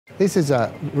This is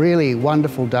a really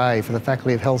wonderful day for the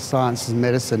Faculty of Health Sciences and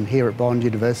Medicine here at Bond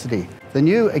University. The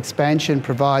new expansion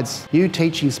provides new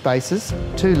teaching spaces,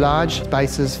 2 large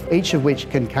spaces, each of which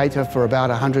can cater for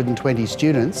about 120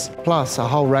 students, plus a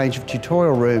whole range of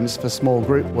tutorial rooms for small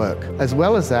group work. As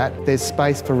well as that, there's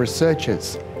space for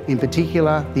researchers, in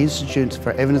particular the Institute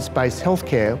for Evidence-Based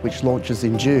Healthcare, which launches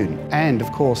in June, and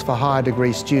of course for higher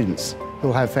degree students,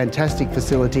 who'll have fantastic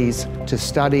facilities to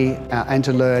study and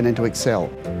to learn and to excel.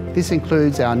 This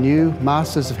includes our new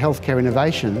Masters of Healthcare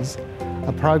Innovations,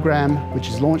 a program which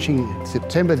is launching in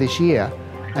September this year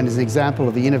and is an example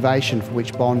of the innovation for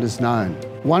which Bond is known.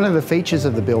 One of the features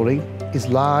of the building is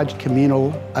large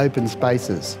communal open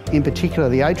spaces. In particular,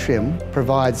 the atrium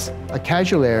provides a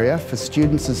casual area for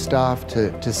students and staff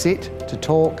to sit, to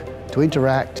talk, to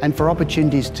interact, and for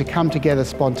opportunities to come together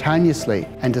spontaneously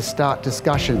and to start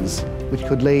discussions which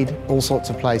could lead all sorts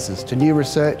of places, to new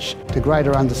research, to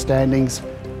greater understandings,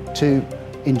 to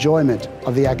enjoyment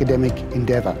of the academic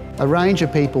endeavour. A range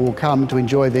of people will come to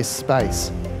enjoy this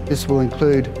space. This will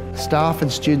include staff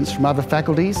and students from other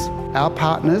faculties, our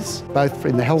partners, both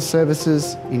in the health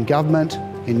services, in government,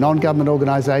 in non-government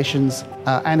organisations,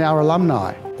 and our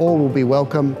alumni. All will be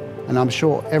welcome, and I'm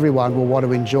sure everyone will want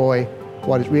to enjoy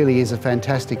what really is a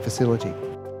fantastic facility.